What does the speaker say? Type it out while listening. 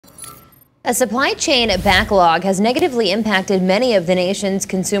A supply chain backlog has negatively impacted many of the nation's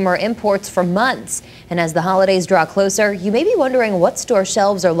consumer imports for months. And as the holidays draw closer, you may be wondering what store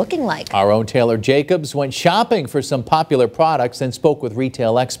shelves are looking like. Our own Taylor Jacobs went shopping for some popular products and spoke with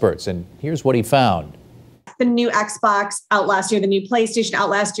retail experts. And here's what he found. The new Xbox out last year, the new PlayStation out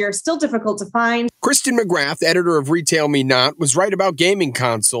last year, still difficult to find. Kristen McGrath, editor of Retail Me Not, was right about gaming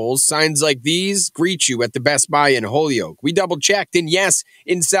consoles. Signs like these greet you at the Best Buy in Holyoke. We double-checked, and yes,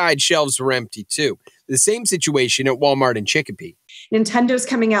 inside shelves were empty, too. The same situation at Walmart in Chicopee. Nintendo's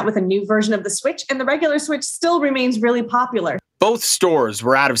coming out with a new version of the Switch, and the regular Switch still remains really popular. Both stores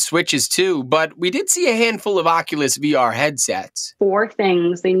were out of Switches, too, but we did see a handful of Oculus VR headsets. 4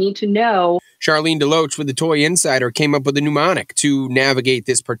 things they need to know. Charlene DeLoach with the Toy Insider came up with a mnemonic to navigate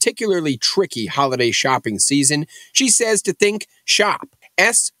this particularly tricky holiday shopping season. She says to think shop.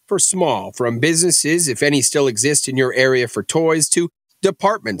 S for small, from businesses, if any still exist in your area for toys, to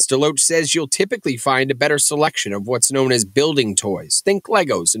departments. DeLoach says you'll typically find a better selection of what's known as building toys. Think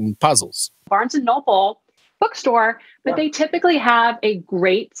Legos and puzzles. Barnes & Noble bookstore, but they typically have a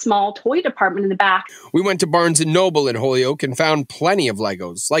great small toy department in the back. We went to Barnes & Noble in Holyoke and found plenty of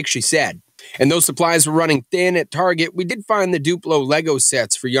Legos, like she said. And those supplies were running thin at Target. We did find the Duplo Lego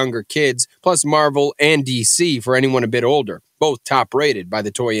sets for younger kids, plus Marvel and DC for anyone a bit older, both top-rated by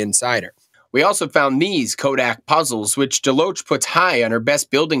the Toy Insider. We also found these Kodak puzzles, which DeLoach puts high on her best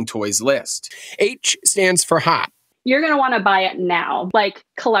building toys list. H stands for hot. You're going to want to buy it now, like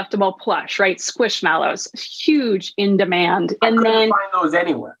collectible plush, right? Squishmallows, huge in demand. And I couldn't find those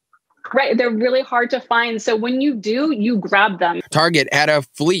anywhere. Right, they're really hard to find. So when you do, you grab them. Target had a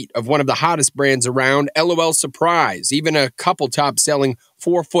fleet of one of the hottest brands around, LOL Surprise, even a couple top-selling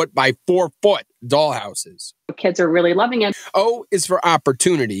 4-foot by 4-foot dollhouses. Kids are really loving it. O is for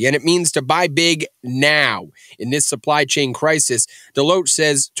opportunity, and it means to buy big now. In this supply chain crisis, DeLoach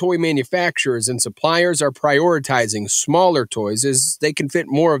says toy manufacturers and suppliers are prioritizing smaller toys as they can fit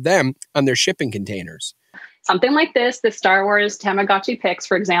more of them on their shipping containers. Something like this, the Star Wars Tamagotchi picks,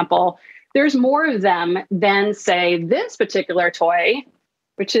 for example, there's more of them than, say, this particular toy,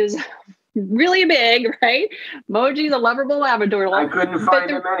 which is really big, right? Moji's a lovable Labradoodle. I couldn't find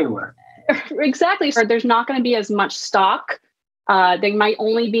them anywhere. Exactly. So there's not going to be as much stock. They might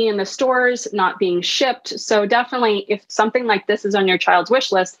only be in the stores, not being shipped. So definitely, if something like this is on your child's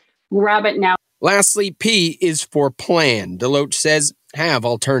wish list, grab it now. Lastly, P is for plan. DeLoach says have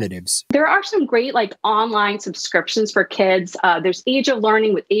alternatives. There are some great online subscriptions for kids. There's Age of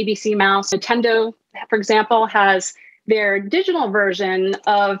Learning with ABC Mouse. Nintendo, for example, has their digital version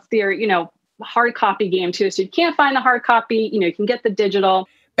of their, hard copy game too. So you can't find the hard copy, you can get the digital.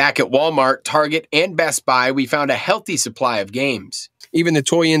 Back at Walmart, Target, and Best Buy, we found a healthy supply of games. Even the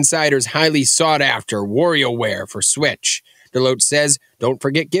Toy Insider's highly sought-after WarioWare for Switch. DeLoach says don't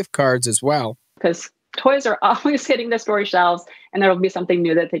forget gift cards as well. Because toys are always hitting the store shelves, and there will be something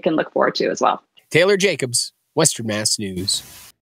new that they can look forward to as well. Taylor Jacobs, Western Mass News.